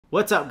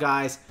What's up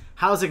guys?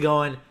 How's it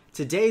going?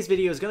 Today's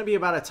video is going to be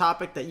about a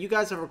topic that you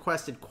guys have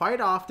requested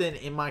quite often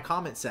in my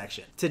comment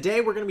section.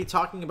 Today we're going to be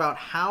talking about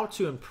how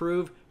to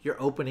improve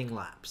your opening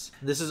laps.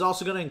 This is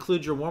also going to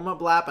include your warm-up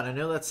lap, and I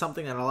know that's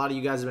something that a lot of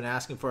you guys have been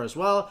asking for as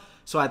well,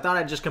 so I thought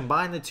I'd just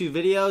combine the two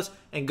videos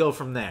and go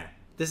from there.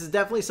 This is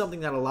definitely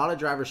something that a lot of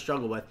drivers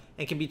struggle with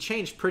and can be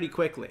changed pretty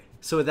quickly.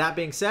 So with that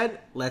being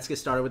said, let's get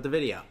started with the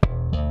video.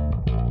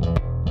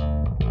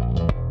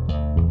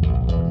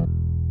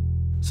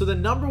 So the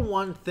number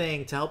one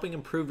thing to helping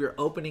improve your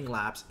opening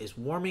laps is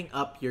warming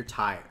up your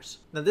tires.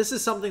 Now this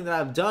is something that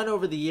I've done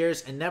over the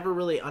years and never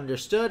really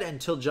understood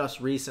until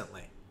just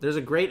recently. There's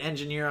a great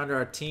engineer under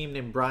our team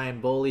named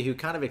Brian Boley who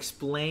kind of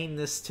explained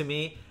this to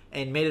me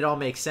and made it all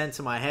make sense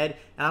in my head,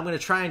 and I'm going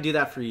to try and do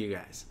that for you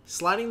guys.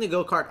 Sliding the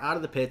go-kart out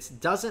of the pits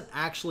doesn't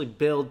actually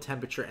build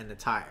temperature in the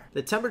tire.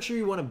 The temperature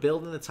you want to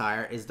build in the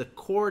tire is the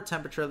core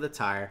temperature of the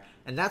tire,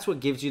 and that's what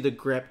gives you the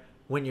grip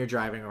when you're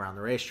driving around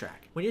the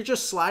racetrack. When you're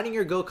just sliding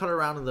your go-kart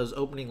around in those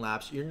opening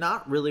laps, you're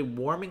not really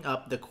warming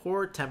up the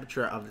core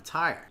temperature of the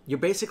tire. You're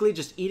basically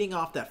just eating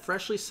off that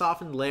freshly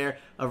softened layer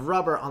of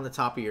rubber on the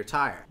top of your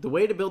tire. The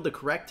way to build the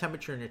correct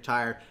temperature in your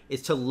tire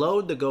is to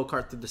load the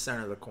go-kart through the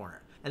center of the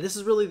corner. And this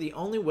is really the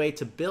only way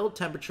to build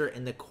temperature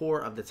in the core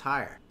of the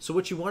tire. So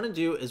what you want to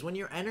do is when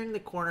you're entering the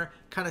corner,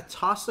 kind of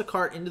toss the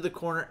cart into the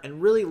corner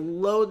and really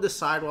load the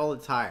sidewall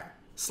of the tire.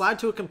 Slide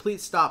to a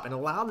complete stop and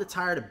allow the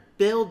tire to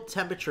build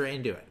temperature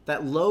into it.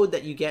 That load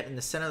that you get in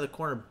the center of the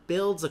corner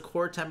builds the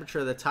core temperature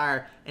of the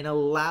tire and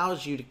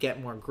allows you to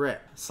get more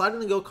grip.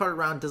 Sliding the go-kart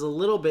around does a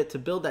little bit to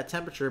build that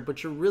temperature,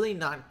 but you're really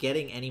not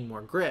getting any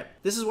more grip.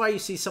 This is why you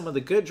see some of the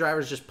good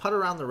drivers just putt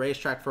around the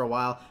racetrack for a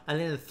while, and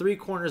then in the three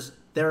corners,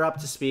 they're up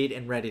to speed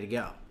and ready to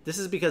go. This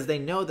is because they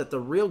know that the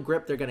real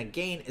grip they're going to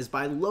gain is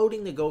by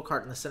loading the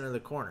go-kart in the center of the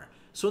corner.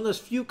 So in those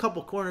few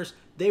couple corners,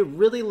 they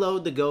really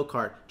load the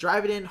go-kart,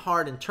 drive it in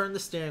hard and turn the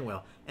steering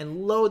wheel,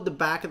 and load the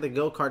back of the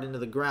go-kart into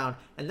the ground,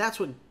 and that's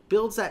what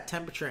builds that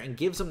temperature and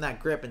gives them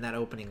that grip in that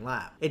opening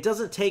lap. It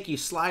doesn't take you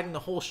sliding the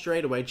whole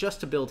straightaway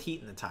just to build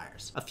heat in the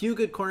tires. A few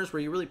good corners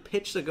where you really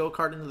pitch the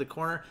go-kart into the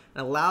corner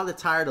and allow the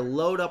tire to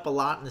load up a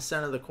lot in the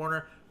center of the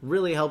corner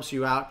really helps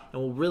you out and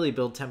will really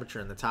build temperature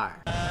in the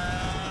tire.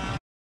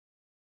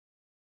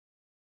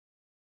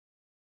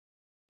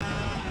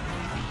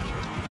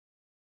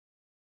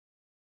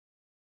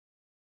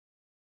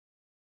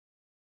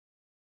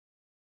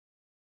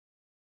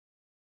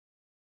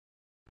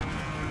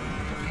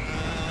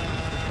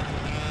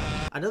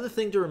 Another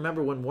thing to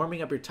remember when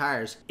warming up your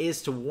tires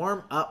is to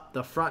warm up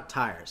the front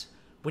tires.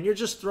 When you're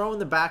just throwing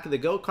the back of the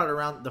go-kart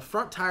around, the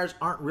front tires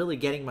aren't really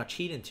getting much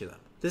heat into them.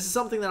 This is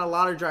something that a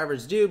lot of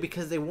drivers do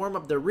because they warm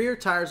up the rear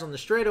tires on the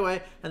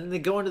straightaway and then they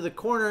go into the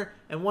corner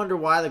and wonder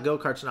why the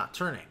go-kart's not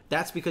turning.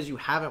 That's because you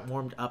haven't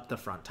warmed up the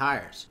front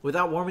tires.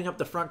 Without warming up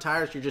the front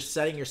tires, you're just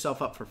setting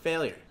yourself up for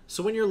failure.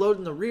 So when you're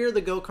loading the rear of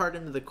the go-kart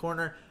into the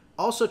corner,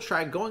 also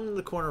try going into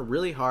the corner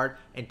really hard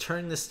and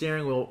turning the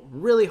steering wheel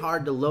really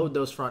hard to load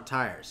those front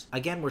tires.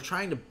 Again, we're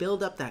trying to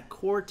build up that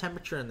core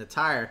temperature in the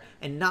tire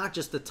and not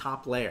just the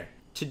top layer.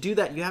 To do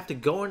that, you have to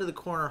go into the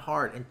corner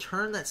hard and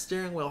turn that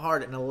steering wheel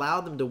hard and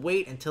allow them to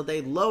wait until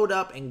they load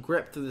up and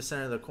grip through the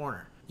center of the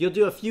corner. You'll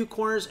do a few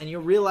corners and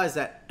you'll realize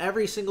that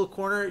every single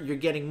corner you're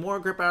getting more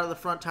grip out of the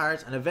front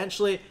tires, and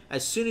eventually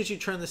as soon as you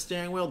turn the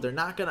steering wheel, they're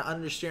not going to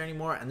understeer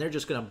anymore and they're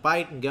just going to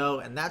bite and go,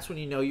 and that's when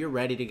you know you're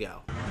ready to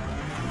go.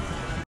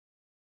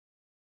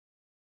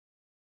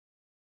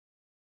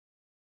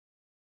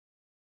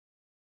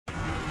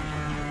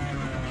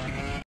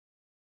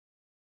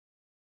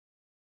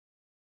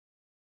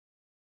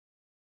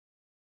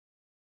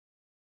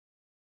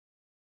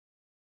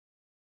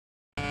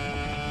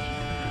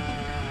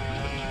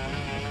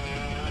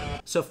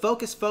 So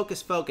focus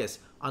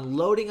on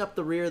loading up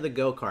the rear of the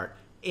go-kart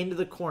into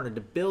the corner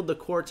to build the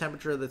core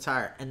temperature of the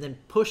tire, and then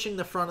pushing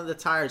the front of the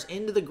tires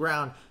into the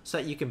ground so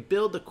that you can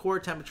build the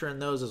core temperature in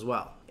those as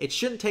well. It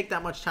shouldn't take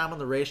that much time on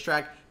the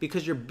racetrack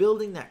because you're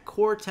building that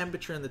core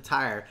temperature in the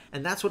tire,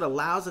 and that's what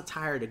allows the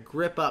tire to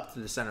grip up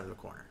to the center of the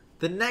corner.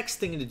 The next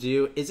thing to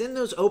do is in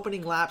those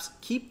opening laps,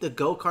 keep the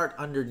go-kart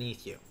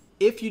underneath you.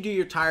 If you do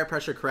your tire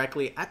pressure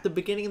correctly, at the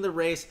beginning of the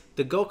race,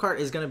 the go-kart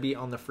is going to be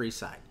on the free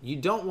side. You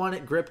don't want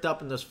it gripped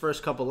up in those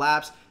first couple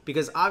laps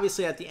because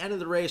obviously at the end of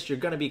the race, you're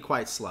going to be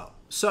quite slow.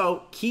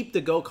 So keep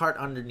the go-kart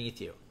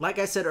underneath you. Like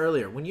I said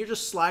earlier, when you're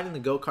just sliding the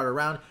go-kart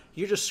around,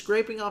 you're just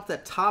scraping off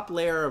that top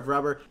layer of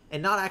rubber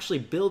and not actually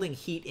building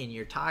heat in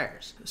your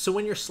tires. So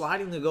when you're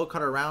sliding the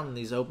go-kart around in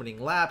these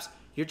opening laps,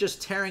 you're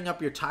just tearing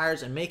up your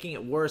tires and making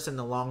it worse in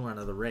the long run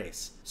of the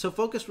race. So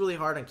focus really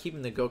hard on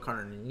keeping the go-kart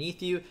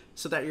underneath you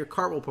so that your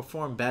kart will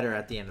perform better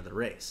at the end of the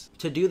race.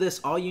 To do this,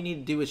 all you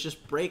need to do is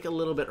just brake a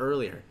little bit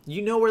earlier.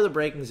 You know where the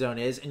braking zone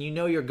is, and you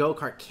know your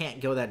go-kart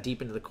can't go that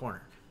deep into the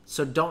corner.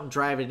 So don't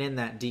drive it in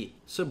that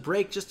deep. So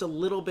brake just a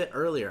little bit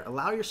earlier.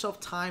 Allow yourself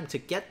time to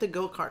get the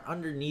go-kart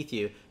underneath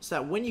you so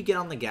that when you get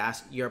on the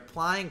gas, you're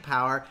applying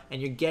power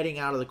and you're getting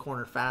out of the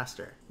corner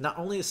faster. Not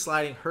only is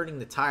sliding hurting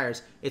the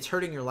tires, it's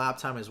hurting your lap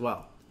time as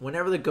well.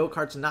 Whenever the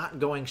go-kart's not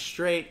going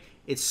straight,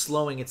 it's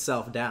slowing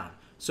itself down.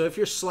 So if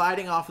you're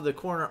sliding off of the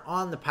corner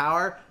on the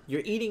power,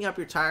 you're eating up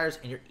your tires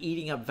and you're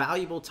eating up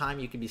valuable time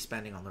you could be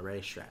spending on the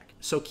racetrack.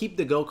 So keep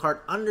the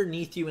go-kart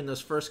underneath you in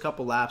those first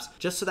couple laps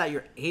just so that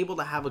you're able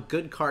to have a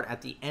good kart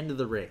at the end of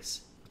the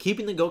race.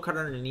 Keeping the go-kart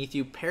underneath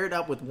you paired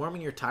up with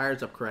warming your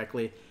tires up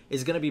correctly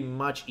is going to be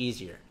much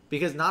easier.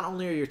 Because not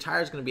only are your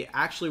tires going to be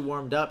actually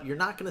warmed up, you're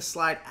not going to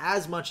slide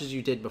as much as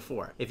you did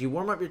before. If you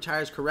warm up your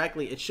tires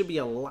correctly, it should be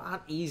a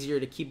lot easier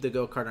to keep the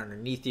go-kart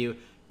underneath you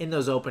in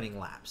those opening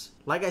laps.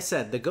 Like I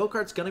said, the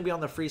go-kart's going to be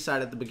on the free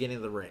side at the beginning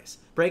of the race.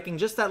 Braking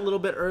just that little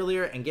bit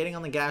earlier and getting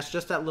on the gas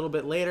just that little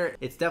bit later,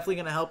 it's definitely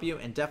going to help you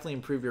and definitely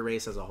improve your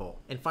race as a whole.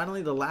 And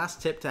finally, the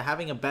last tip to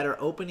having a better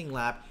opening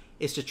lap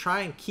is to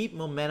try and keep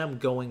momentum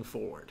going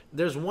forward.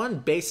 There's one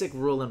basic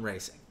rule in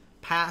racing: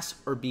 pass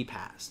or be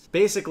passed.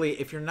 Basically,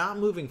 if you're not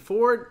moving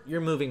forward,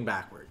 you're moving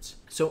backwards.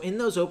 So in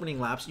those opening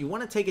laps, you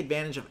want to take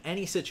advantage of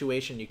any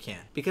situation you can.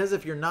 Because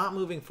if you're not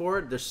moving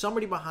forward, there's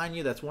somebody behind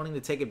you that's wanting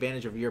to take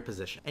advantage of your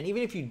position. And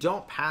even if you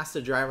don't pass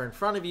the driver in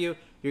front of you,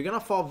 you're going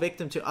to fall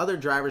victim to other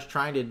drivers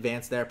trying to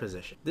advance their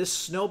position. This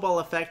snowball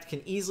effect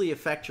can easily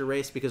affect your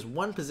race because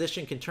one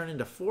position can turn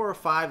into 4 or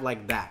 5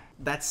 like that.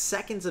 That's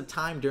seconds of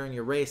time during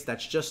your race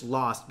that's just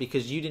lost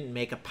because you didn't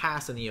make a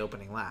pass in the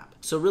opening lap.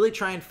 So really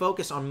try and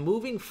focus on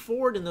moving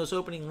forward in those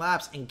opening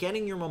laps and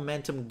getting your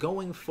momentum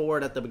going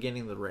forward at the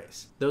beginning of the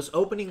race. Those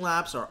opening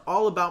laps are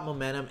all about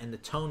momentum and the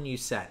tone you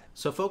set.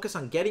 So focus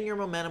on getting your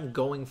momentum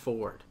going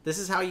forward. This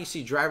is how you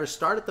see drivers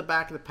start at the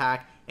back of the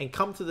pack and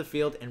come through the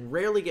field and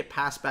rarely get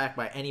passed back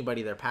by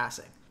anybody they're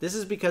passing. This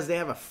is because they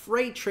have a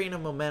freight train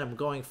of momentum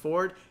going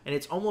forward, and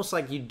it's almost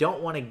like you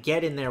don't want to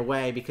get in their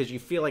way because you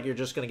feel like you're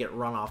just going to get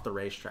run off the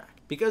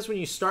racetrack. Because when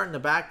you start in the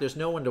back, there's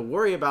no one to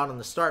worry about on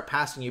the start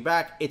passing you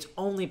back. It's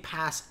only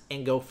pass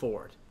and go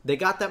forward. They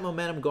got that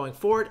momentum going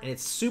forward, and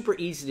it's super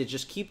easy to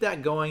just keep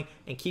that going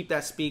and keep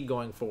that speed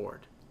going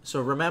forward.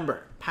 So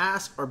remember,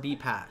 pass or be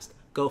passed.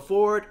 Go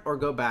forward or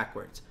go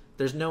backwards.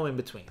 There's no in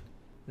between.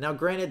 Now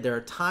granted, there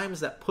are times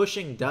that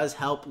pushing does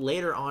help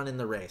later on in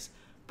the race,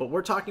 but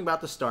we're talking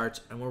about the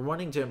starts and we're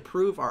wanting to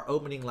improve our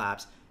opening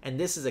laps, and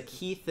this is a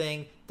key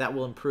thing that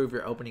will improve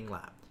your opening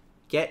lap.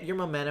 Get your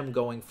momentum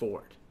going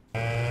forward.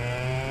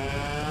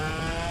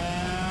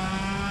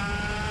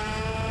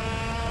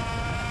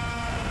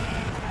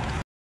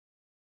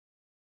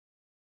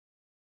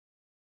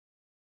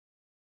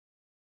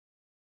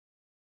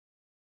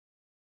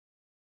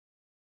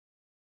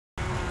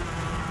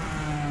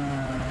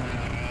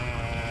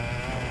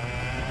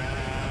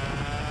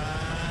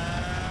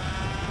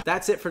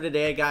 That's it for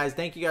today, guys.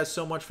 Thank you guys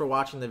so much for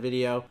watching the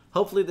video.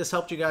 Hopefully this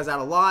helped you guys out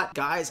a lot.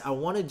 Guys, I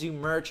want to do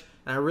merch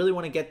and I really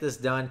want to get this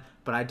done,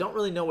 but I don't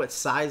really know what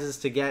sizes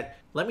to get.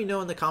 Let me know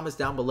in the comments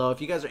down below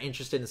if you guys are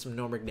interested in some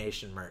Normic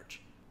Nation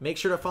merch. Make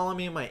sure to follow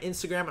me on my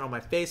Instagram and on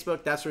my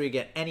Facebook. That's where you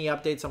get any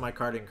updates on my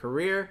karting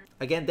career.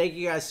 Again, thank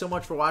you guys so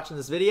much for watching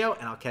this video,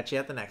 and I'll catch you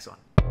at the next one.